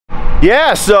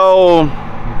Yeah, so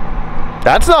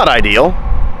that's not ideal.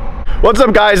 What's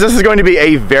up, guys? This is going to be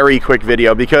a very quick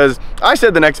video because I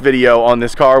said the next video on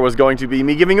this car was going to be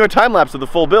me giving you a time lapse of the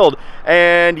full build,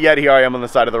 and yet here I am on the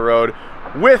side of the road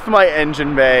with my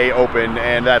engine bay open,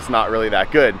 and that's not really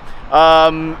that good.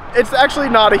 It's actually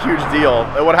not a huge deal.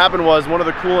 What happened was one of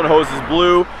the coolant hoses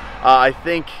blew. I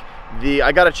think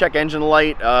I got a check engine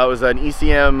light. It was an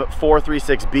ECM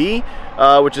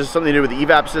 436B, which is something to do with the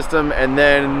evap system. And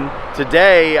then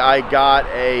today I got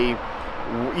a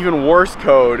even worse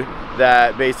code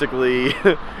that basically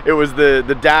it was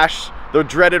the dash, the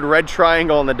dreaded red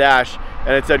triangle on the dash,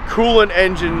 and it said coolant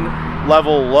engine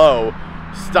level low,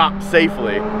 stop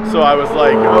safely. So I was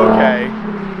like, okay,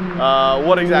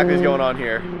 what exactly is going on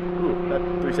here? Ooh, that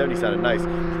 370 sounded nice.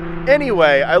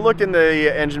 Anyway, I looked in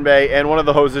the engine bay and one of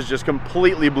the hoses just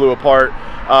completely blew apart.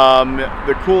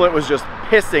 The coolant was just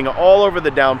pissing all over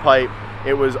the downpipe.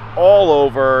 It was all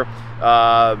over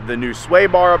the new sway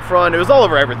bar up front. It was all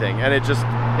over everything, and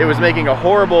it was making a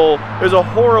horrible,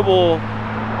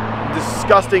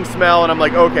 disgusting smell. And I'm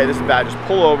like, okay, this is bad, just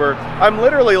pull over. I'm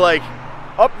literally like,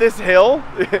 up this hill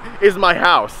is my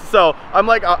house. So I'm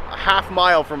like a half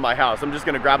mile from my house. I'm just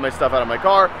gonna grab my stuff out of my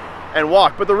car and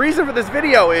walk. But the reason for this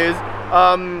video is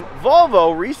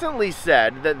Volvo recently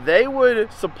said that they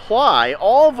would supply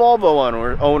all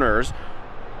Volvo owners,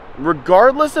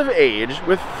 regardless of age,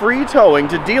 with free towing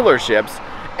to dealerships,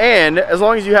 and as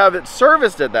long as you have it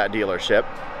serviced at that dealership,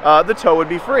 the tow would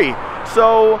be free.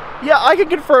 So yeah, I can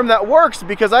confirm that works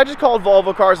because I just called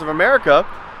Volvo Cars of America,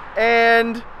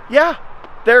 and yeah,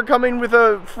 they're coming with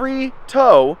a free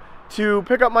tow to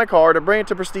pick up my car to bring it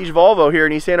to Prestige Volvo here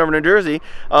in East Hanover, New Jersey.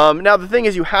 Now the thing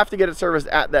is, you have to get it serviced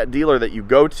at that dealer that you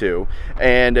go to,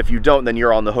 and if you don't, then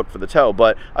you're on the hook for the tow.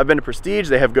 But I've been to Prestige,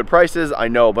 they have good prices. I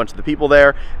know a bunch of the people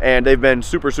there, and they've been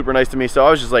super, super nice to me. So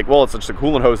I was just like, well, it's just a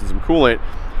coolant hose and some coolant.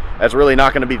 That's really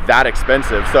not gonna be that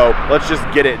expensive. So let's just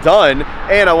get it done.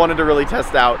 And I wanted to really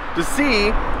test out to see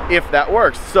if that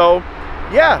works. So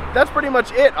yeah, that's pretty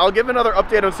much it. I'll give another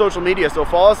update on social media. So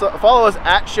follow us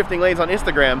at Shifting Lanes on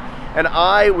Instagram, and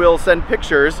I will send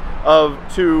pictures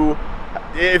to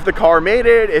if the car made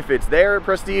it, if it's there at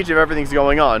Prestige, if everything's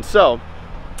going on. So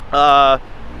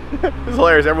this is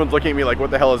hilarious. Everyone's looking at me like,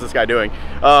 what the hell is this guy doing?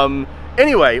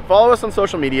 Anyway, follow us on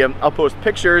social media. I'll post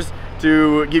pictures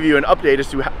to give you an update as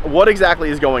to what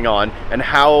exactly is going on and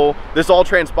how this all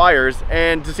transpires,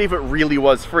 and to see if it really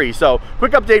was free. So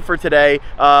quick update for today.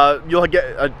 You'll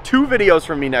get 2 videos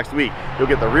from me next week. You'll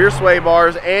get the rear sway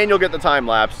bars and you'll get the time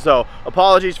lapse. So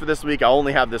apologies for this week. I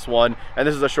only have this one, and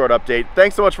this is a short update.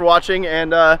 Thanks so much for watching,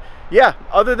 and yeah,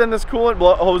 other than this coolant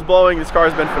hose blowing, this car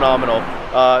has been phenomenal.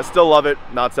 Still love it,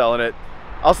 not selling it.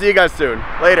 I'll see you guys soon.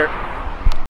 Later.